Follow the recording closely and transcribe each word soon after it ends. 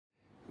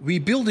We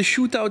build a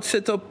shootout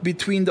setup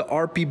between the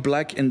RP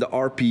black and the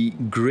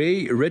RP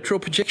gray retro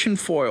projection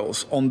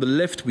foils. On the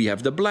left we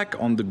have the black,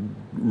 on the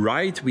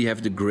right we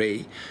have the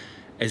gray.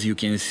 As you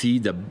can see,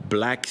 the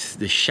blacks,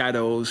 the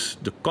shadows,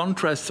 the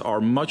contrasts are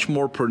much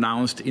more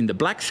pronounced in the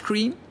black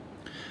screen.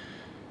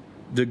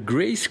 The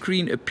gray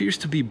screen appears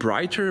to be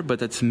brighter, but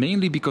that's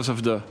mainly because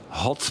of the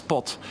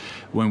hotspot.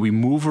 When we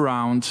move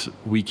around,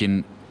 we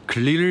can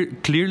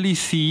clearly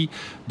see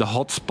the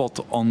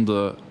hotspot on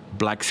the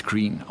black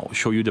screen. I'll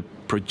show you the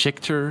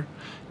projector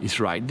is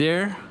right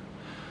there.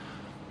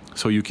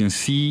 So you can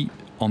see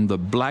on the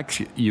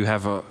black you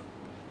have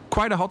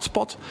quite a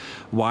hotspot,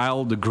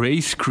 while the gray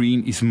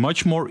screen is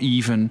much more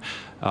even.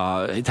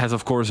 It has,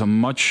 of course, a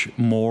much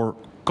more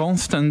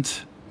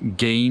constant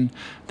gain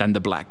than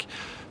the black.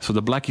 So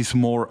the black is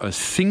more a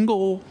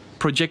single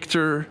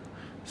projector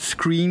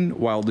screen,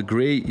 while the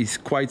gray is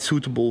quite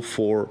suitable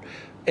for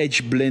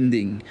edge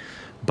blending.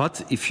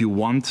 But if you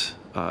want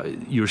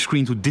your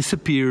screen to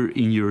disappear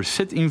in your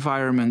set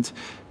environment,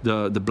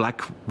 the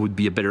black would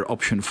be a better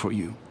option for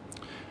you.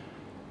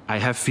 I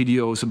have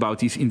videos about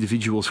these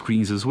individual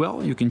screens as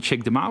well. You can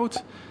check them out.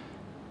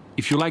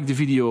 If you like the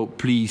video,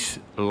 please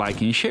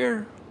like and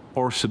share,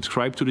 or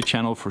subscribe to the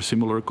channel for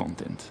similar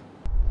content.